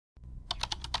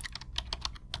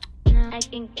I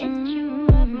can get you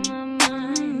off my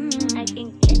mind. I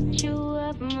can get you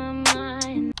off my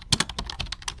mind.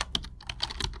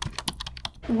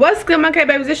 What's good, my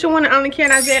K-babies? It's your one and only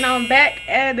 ഑ⴜ and I'm back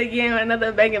at it again with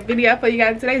another banging video for you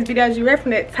guys. Today's video, as you read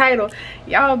from that title,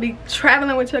 y'all be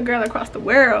traveling with your girl across the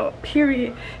world,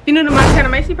 period. If you're new to my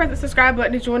channel, make sure you press the subscribe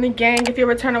button to join the gang. If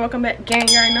you're a returner, welcome back, gang.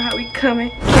 You already know how we coming.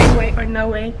 K-way or no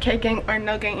way, K-gang or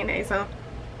no gang in the zone.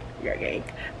 Your gang,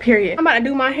 period. I'm about to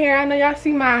do my hair. I know y'all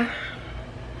see my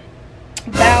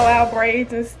bow wow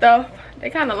braids and stuff. They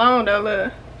kind of long though,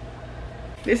 look.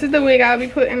 This is the wig I'll be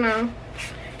putting on.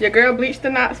 Your girl bleached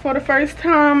the knots for the first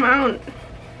time. I don't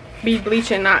be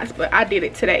bleaching knots, but I did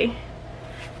it today.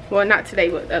 Well, not today,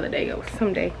 but the other day or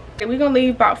someday. We're gonna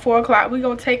leave about 4 o'clock. We're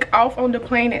gonna take off on the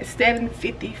plane at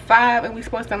 7:55, and we're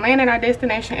supposed to land in our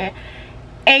destination at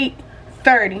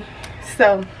 8:30.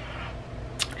 So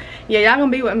yeah, y'all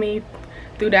gonna be with me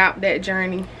throughout that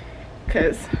journey,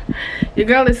 because your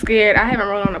girl is scared. I haven't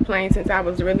rode on a plane since I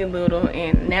was really little,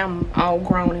 and now I'm all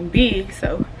grown and big,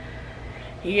 so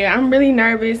yeah, I'm really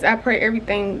nervous. I pray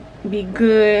everything be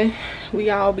good, we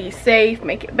all be safe,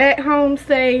 make it back home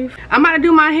safe. I'm about to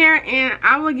do my hair, and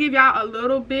I will give y'all a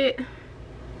little bit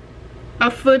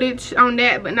of footage on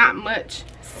that, but not much.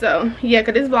 So yeah,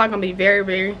 because this vlog gonna be very,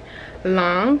 very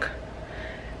long.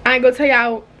 I ain't gonna tell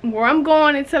y'all where I'm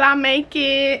going until I make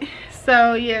it.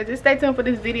 So yeah, just stay tuned for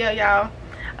this video, y'all.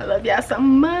 I love y'all so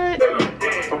much.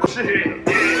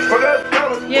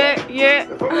 Yeah.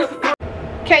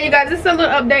 Okay, you guys, this is a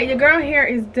little update. Your girl hair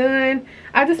is done.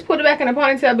 I just put it back in a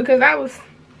ponytail because I was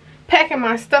packing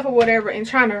my stuff or whatever and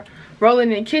trying to roll it in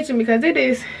the kitchen, because it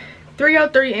is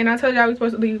 3:03 and I told y'all we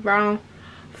supposed to leave around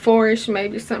 4-ish,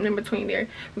 maybe something in between there.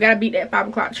 We gotta beat that 5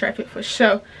 o'clock traffic for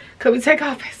sure, because we take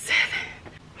off at 7.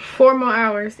 4 more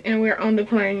hours and we're on the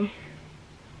plane.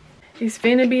 It's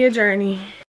finna be a journey.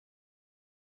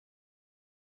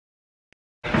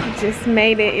 Just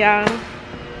made it, y'all.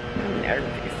 I'm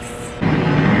nervous.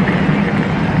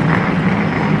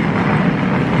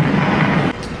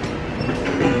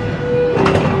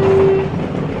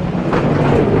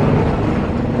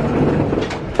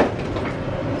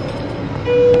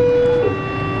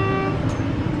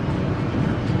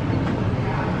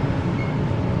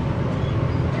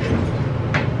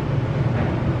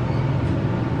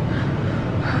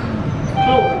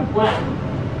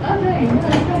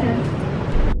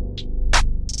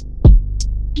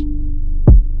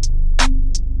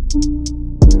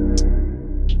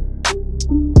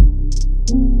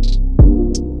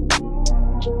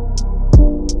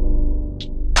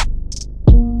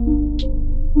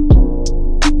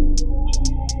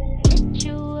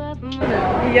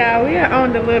 Yeah, we are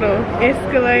on the little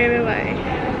escalator, like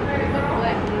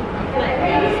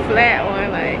flat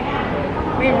one, like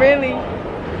we really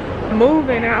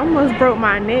moving. I almost broke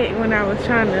my neck when I was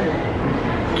trying to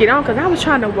get on, because I was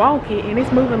trying to walk it and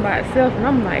it's moving by itself, and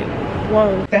I'm like,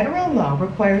 whoa. Federal law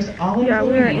requires all yeah,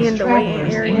 we are in the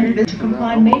waiting area. To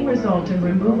comply may result in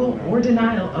removal or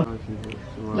denial of.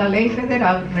 La ley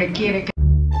federal requiere que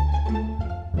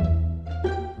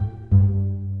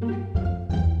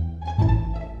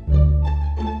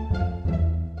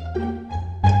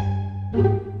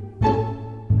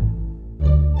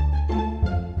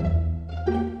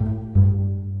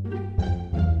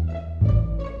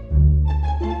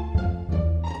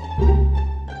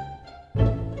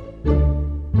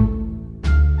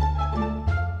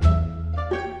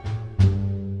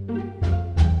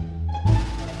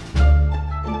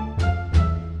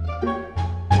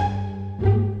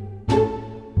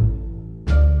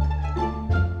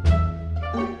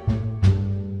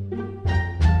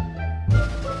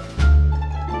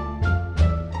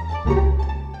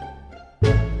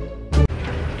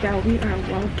Y'all, we are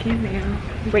walking now,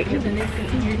 waiting to be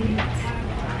seated.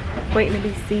 Waiting to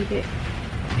be seated.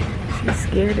 She's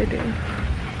scared to death.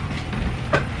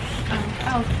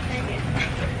 Oh, dang it.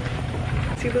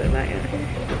 She look like it.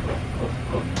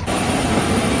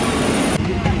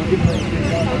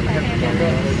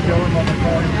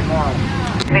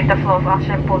 With the flow of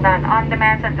oxygen pull down on the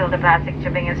mask until the plastic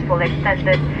tubing is fully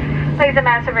extended. Place the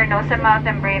mask over nose and mouth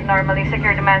and breathe normally.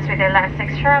 Secure the mask with the elastic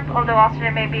strap. Although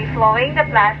oxygen may be flowing, the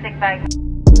plastic bag.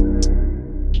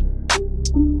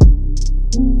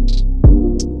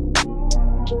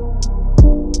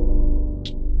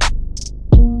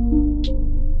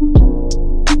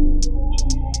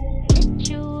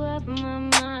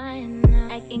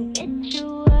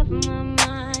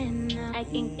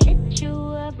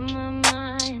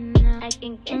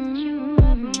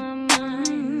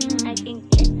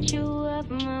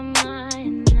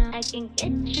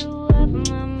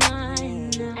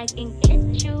 I can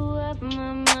get you off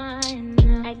my mind.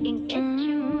 I can get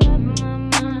you off my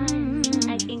mind.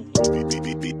 I can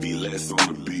Be less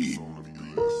on the beat.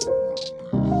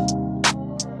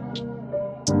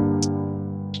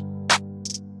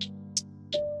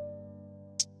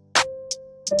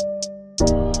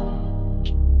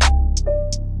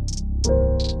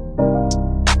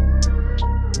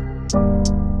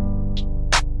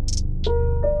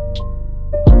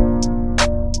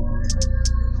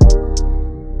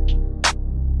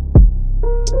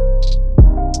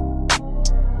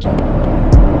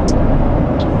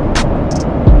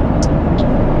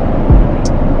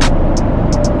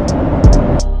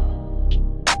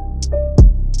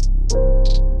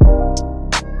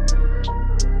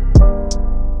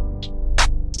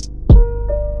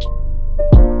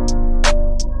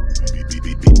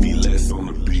 Be less on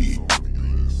the beat.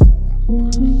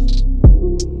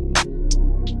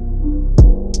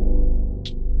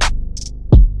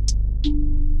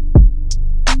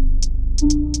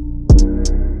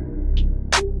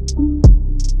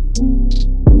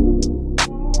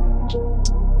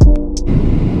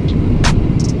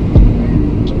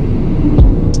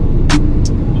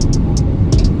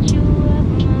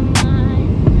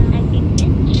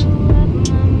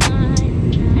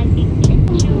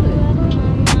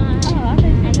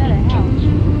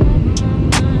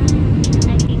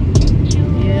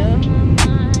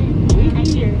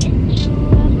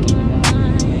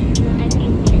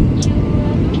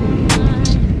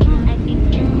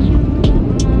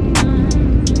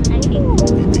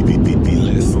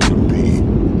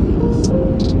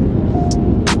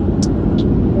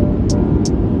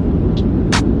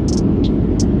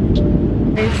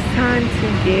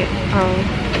 Get on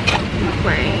the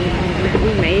plane.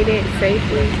 We made it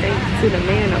safely thanks to the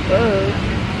man above.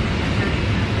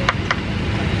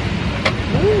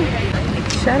 Woo.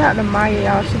 Shout out to Maya,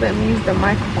 y'all. She let me use the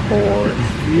mic cords,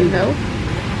 you know.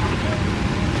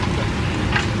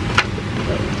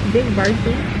 Big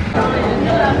birthday.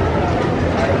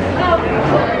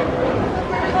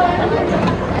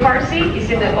 Car seat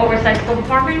is in the oversized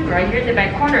compartment right here in the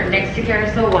back corner next to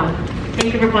carousel 1.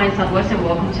 Thank you for flying Southwest and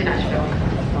welcome to Nashville.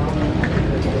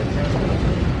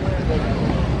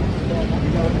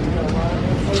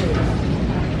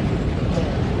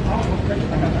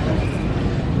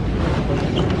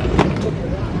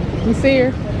 You see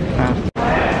her?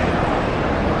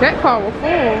 That car was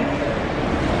full.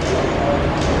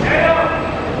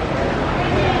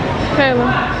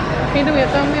 Taylor, can you do me a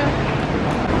thumbnail?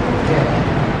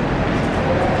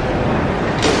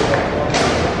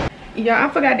 Y'all, I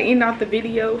forgot to end off the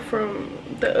video from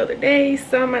the other day,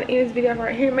 so I'm gonna end this video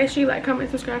right here. Make sure you like, comment,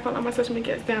 subscribe, follow my social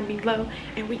media down below,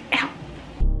 and we out.